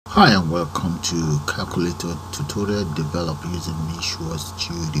Hi and welcome to Calculator Tutorial developed using Visual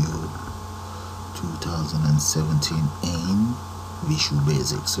Studio 2017 in Visual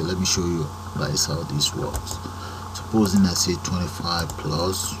Basic. So let me show you guys how this works. Supposing I say 25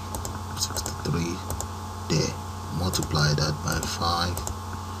 plus 63 there, multiply that by 5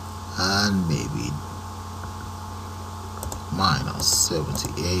 and maybe minus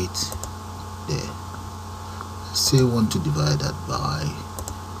 78 there. Say I want to divide that by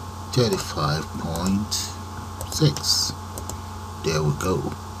 35.6. there we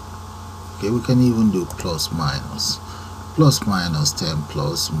go. Okay, we can even do plus minus 10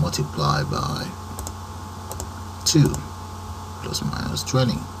 plus multiply by 2 plus minus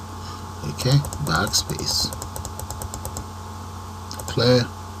 20. Okay, backspace, clear.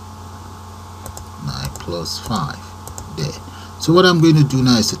 9 plus 5 there. So what I'm going to do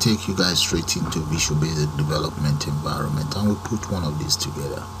now is to take you guys straight into Visual Basic development environment, and we'll put one of these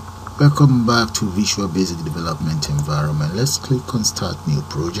together. Welcome back to Visual Basic development environment. Let's click on start new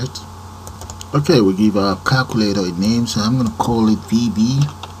project. Okay, we give our calculator a name, so I'm going to call it VB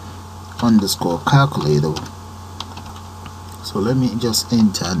underscore calculator. So let me just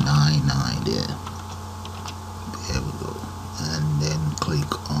enter 99 there. There we go, and then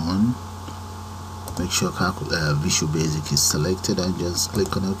click on, make sure Visual Basic is selected and just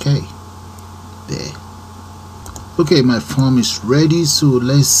click on OK there. Okay, my form is ready, so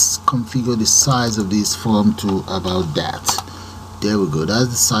let's configure the size of this form to about that. There we go, that's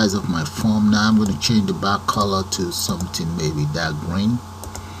the size of my form. Now I'm going to change the back color to something maybe dark green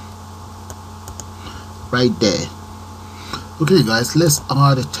right there. Okay guys, let's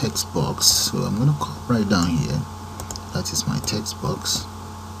add a text box. So I'm going to come right down here, that is my text box,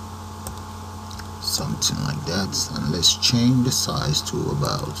 something like that, and let's change the size to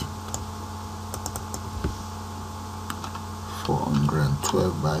about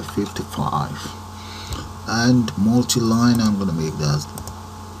 412 by 55, and multi-line I'm going to make that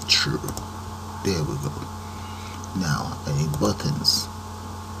true. There we go. Now any buttons,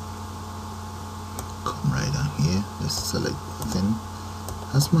 come right down here, let's select button,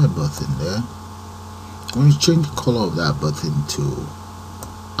 that's my button there. I'm going to change the color of that button to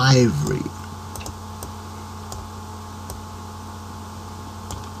ivory.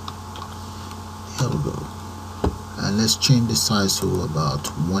 There we go. And let's change the size to about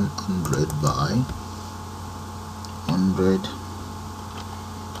 100 by 100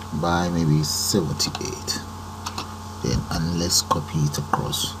 by maybe 78 then, and let's copy it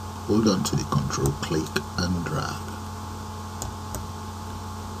across. Hold on to the control, click and drag.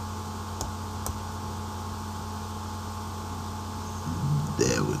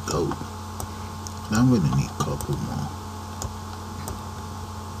 There we go. Now I'm going to need a couple more,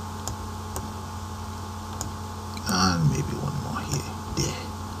 and maybe one more here. There,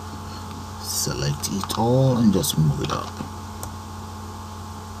 select it all and just move it up.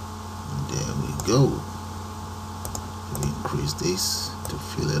 There we go. We increase this to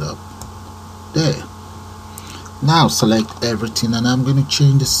fill it up there. Now select everything, and I'm going to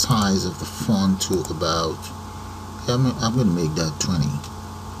change the size of the font to about, I'm going to make that 20.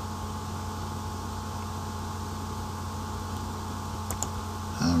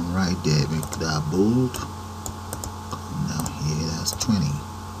 And right there, make that bold. Now here, that's 20.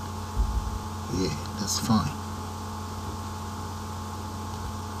 Yeah, that's fine.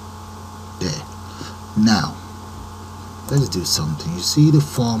 There. Now let's do something. You see the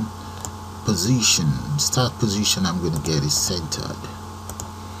form position, start position, I'm going to get it centered,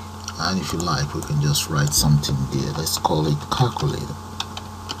 and if you like we can just write something there. Let's call it calculator.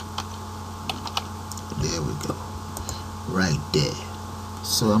 There we go, right there.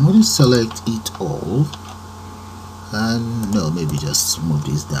 So I'm going to select it all, and no, maybe just move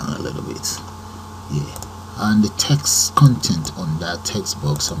this down a little bit. Yeah, and the text content on that text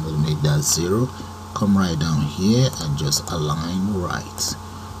box, I'm going to make that 0. Come right down here and just align right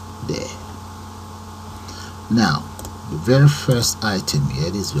there. Now the very first item here,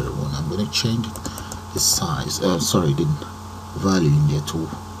 this very one, I'm going to change the size, the value in there to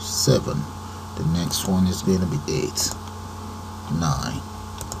 7. The next one is going to be 8, 9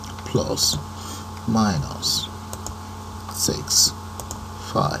 plus minus 6,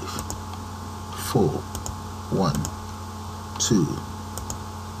 5, 4, 1, 2,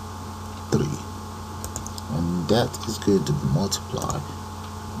 3, and that is going to be multiply,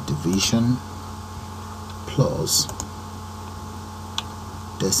 division plus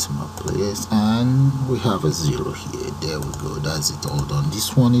decimal place, and we have a 0 here. There we go, that's it all done.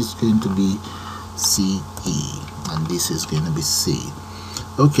 This one is going to be CE, and this is going to be C.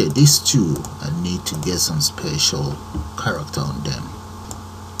 Okay, these two I need to get some special character on them.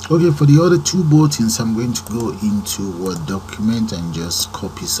 Okay, for the other two buttons, I'm going to go into Word document and just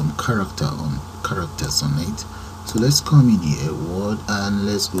copy some characters on it. So let's come in here, Word, and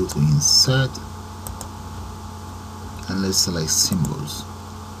let's go to Insert, and let's select Symbols.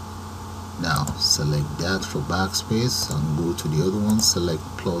 Now select that for backspace and go to the other one, select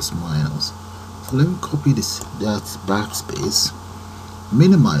plus minus. So let me copy that backspace,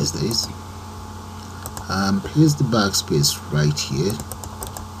 minimize this, and paste the backspace right here.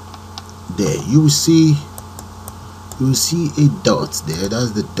 There you will see a dot there.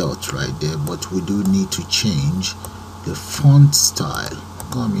 That's the dot right there, but we do need to change the font style.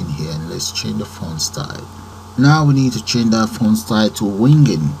 Come in here and let's change the font style. Now we need to change that font style to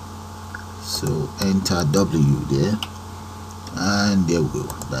Wingen. So enter W there, and there we go.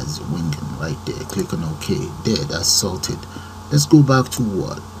 That's Wingen right there. Click on OK. There, that's sorted. Let's go back to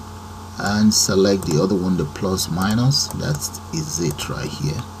Word and select the other one, the plus minus. That is it right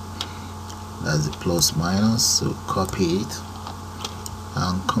here. That's the plus minus. So copy it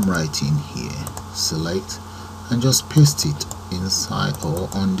and come right in here, select, and just paste it inside or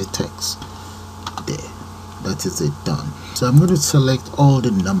on the text. There, that is it, done. So I'm going to select all the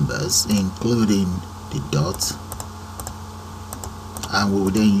numbers including the dots, and we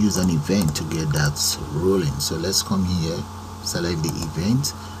will then use an event to get that rolling. So let's come here, select the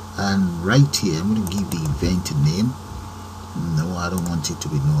event, and right here I'm going to give the event a name. No, I don't want it to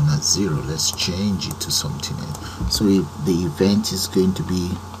be known as 0. Let's change it to something else. So if the event is going to be,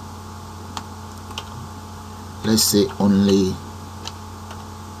 let's say, only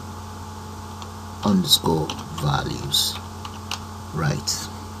underscore values, right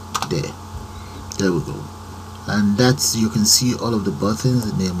there we go. And that's, you can see all of the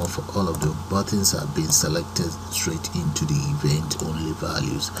buttons, the name of all of the buttons have been selected straight into the event only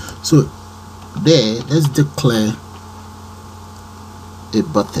values. So there, let's declare a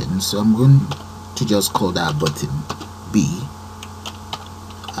button. So I'm going to just call that button B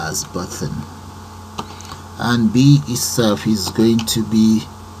as button, and B itself is going to be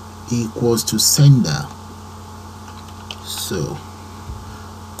equals to sender. So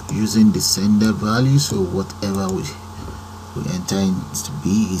using the sender value, so whatever we enter into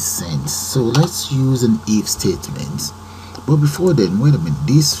B is sent. So let's use an if statement, but before then, wait a minute,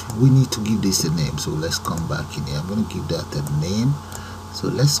 this, we need to give this a name. So let's come back in here. I'm going to give that a name. So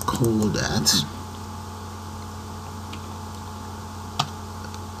let's call that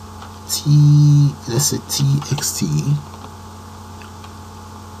let's say txt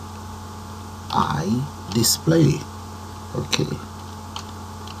I display. Okay,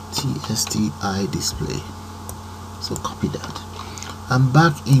 txt I display. So copy that. I'm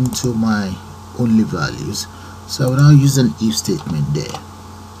back into my only values. So I will now use an if statement there.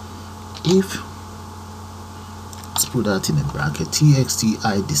 If, let's put that in a bracket, txt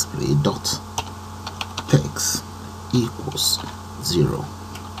I display dot text equals 0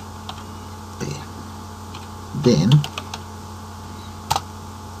 there. Then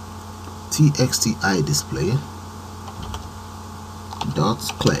txt I display dot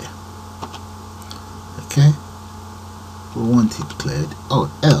clear. Okay, we want it cleared, or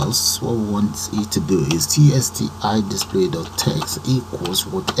else what we want it to do is txt I display dot text equals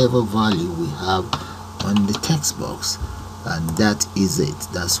whatever value we have on the text box, and that is it.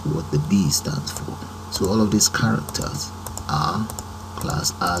 That's what the B stands for. So all of these characters are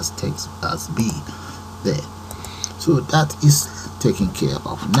class as text as B there. So that is taken care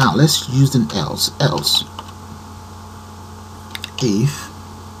of. Now let's use an else. If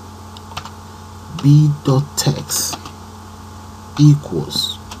b.text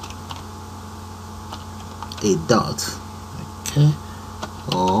equals a dot, okay,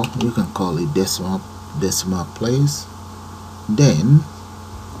 or you can call it decimal place, then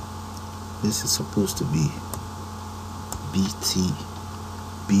this is supposed to be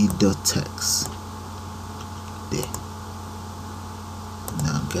b.text there.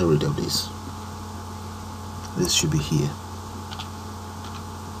 Now get rid of this. This should be here.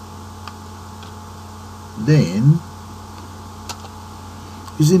 Then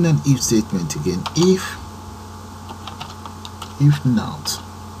using an if statement again, if not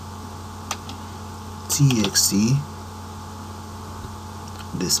txt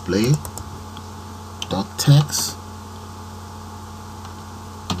display dot text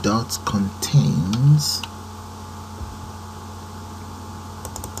dot contains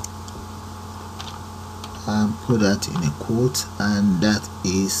and put that in a quote, and that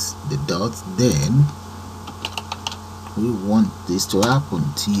is the dot, then we want this to happen.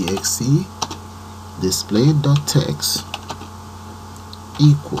 txt display dot text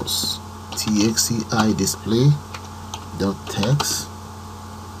equals txt I display dot text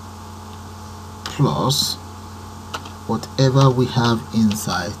plus whatever we have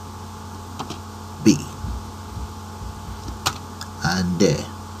inside B, and there.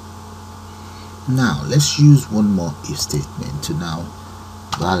 Now let's use one more if statement to now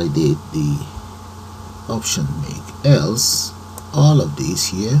validate the option make, else all of these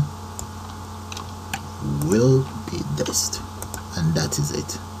here will be this, and that is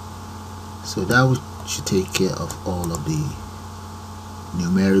it. So that should take care of all of the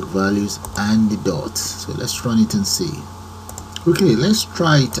numeric values and the dots. So let's run it and see. Okay, let's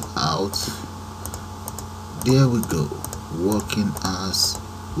try it out. There we go, working as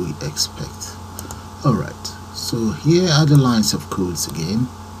we expect. Alright, so here are the lines of codes again,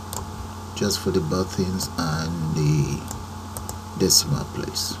 just for the buttons and the decimal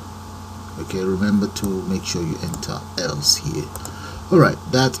place. Okay, remember to make sure you enter else here. Alright,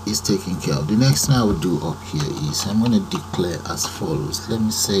 that is taken care of. The next thing I will do up here is I'm going to declare as follows. Let me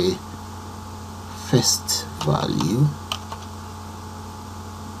say first value,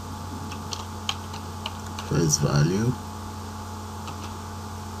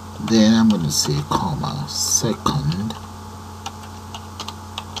 then I'm going to say comma second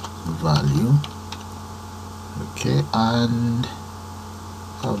value, okay, and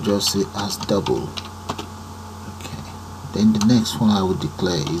I'll just say as double. Okay, then the next one I will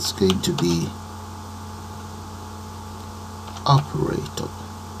declare is going to be operator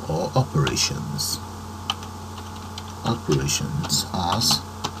or operations as,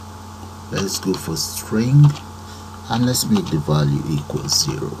 let's go for string, and let's make the value equals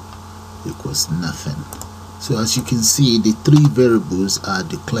 0, equals nothing. So as you can see, the three variables are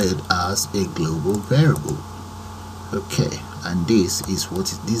declared as a global variable. Okay, and this is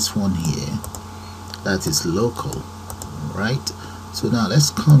what is this one here, that is local, right? So now let's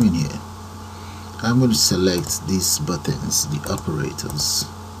come in here. I'm going to select these buttons, the operators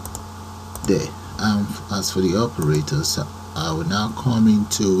there. As for the operators, I will now come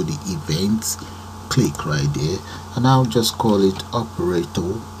into the events, click right there, and I'll just call it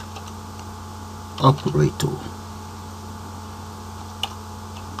operator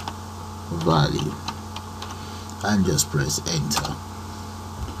value, and just press enter.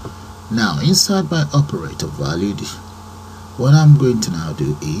 Now inside my operator value, what I'm going to now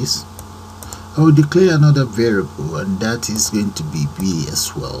do is I will declare another variable, and that is going to be B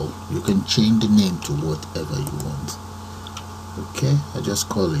as well. You can change the name to whatever you want. Okay, I just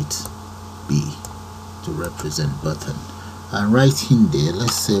call it B to represent button, and right in there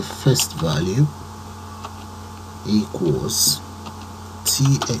let's say first value equals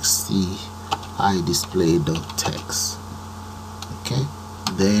txt iDisplay.text. okay,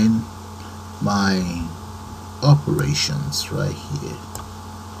 then my operations right here,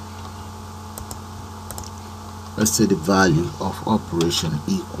 let's say the value of operation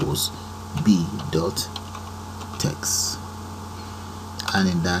equals b.text, and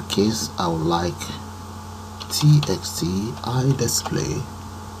in that case I would like txt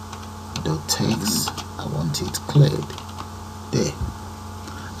iDisplay.text, I want it cleared there,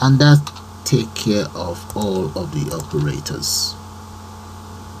 and that take care of all of the operators.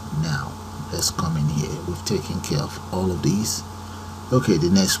 Now let's come in here, we've taken care of all of these. Okay, the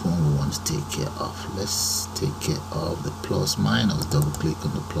next one we want to take care of, let's take care of the plus minus. Double click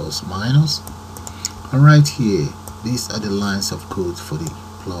on the plus minus, and right here these are the lines of code for the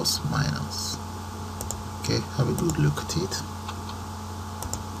plus minus. Okay, have a good look at it.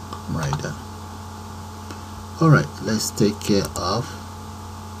 Come right there. Alright, let's take care of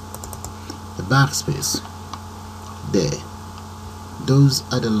the backspace there. Those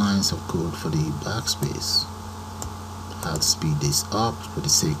are the lines of code for the backspace. I'll speed this up for the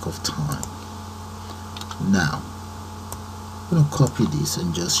sake of time. Now I'm going to copy this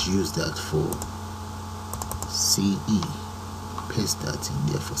and just use that for CE. Paste that in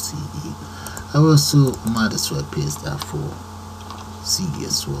there for CE. I also might as well paste that for C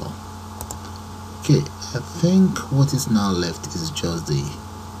as well. Okay, I think what is now left is just the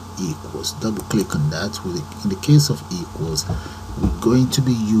equals. Double click on that. In the case of equals, we're going to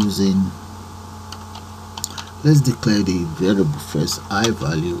be using, let's declare the variable first, I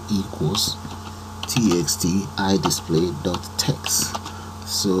value equals txt iDisplay.text.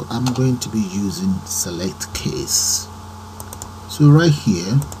 so I'm going to be using select case. So right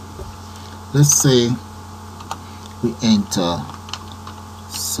here, let's say we enter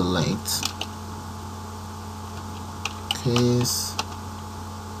select case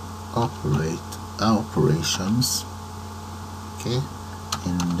operations. Okay,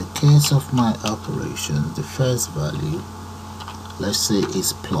 in the case of my operations, the first value, let's say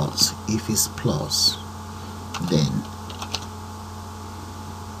is plus. If it's plus, then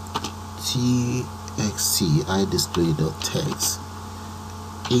txt iDisplay.text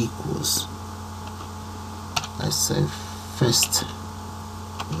equals, I say, first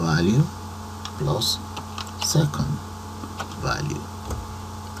value plus second value.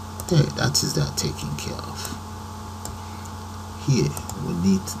 There, that is that taken care of. Here we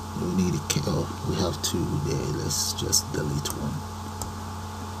need we have two there. Let's just delete one.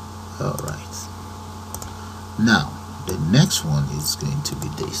 All right, now the next one is going to be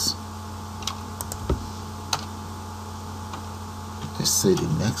this. Let's say the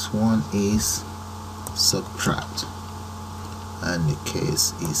next one is subtract, and the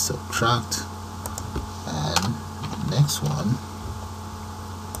case is subtract, and the next one,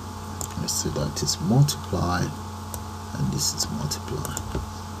 let's say that is multiply, and this is multiply.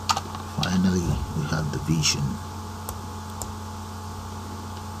 Finally we have division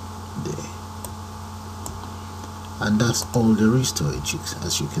there, and that's all there is to it.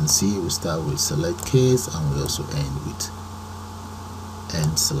 As you can see, we start with select case and we also end with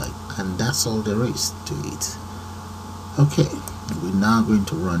end select, and that's all there is to it. Okay, we're now going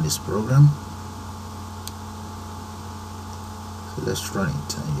to run this program. So let's run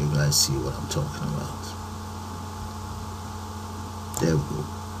it and you guys see what I'm talking about. There we go,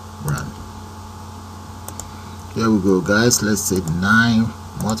 run. There we go, guys. Let's say 9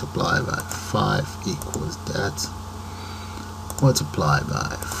 multiplied by 5 equals that, multiplied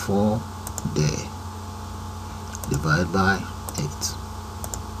by 4 there, divide by 8.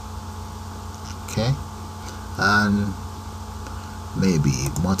 Okay, and maybe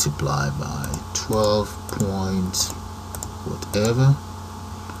multiply by 12 point whatever.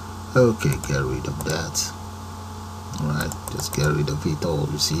 Okay, get rid of that. Alright, just get rid of it all.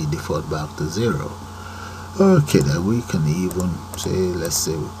 You see, default back to 0. Okay, then we can even say, let's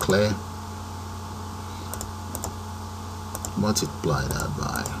say we clear, multiply that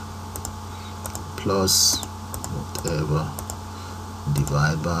by plus whatever,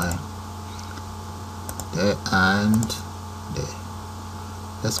 divide by there and there.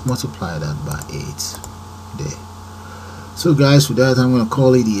 Let's multiply that by 8 there. So guys, with that I'm going to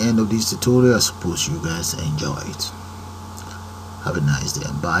call it the end of this tutorial. I suppose you guys enjoy it. Have a nice day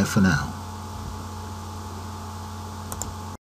and bye for now.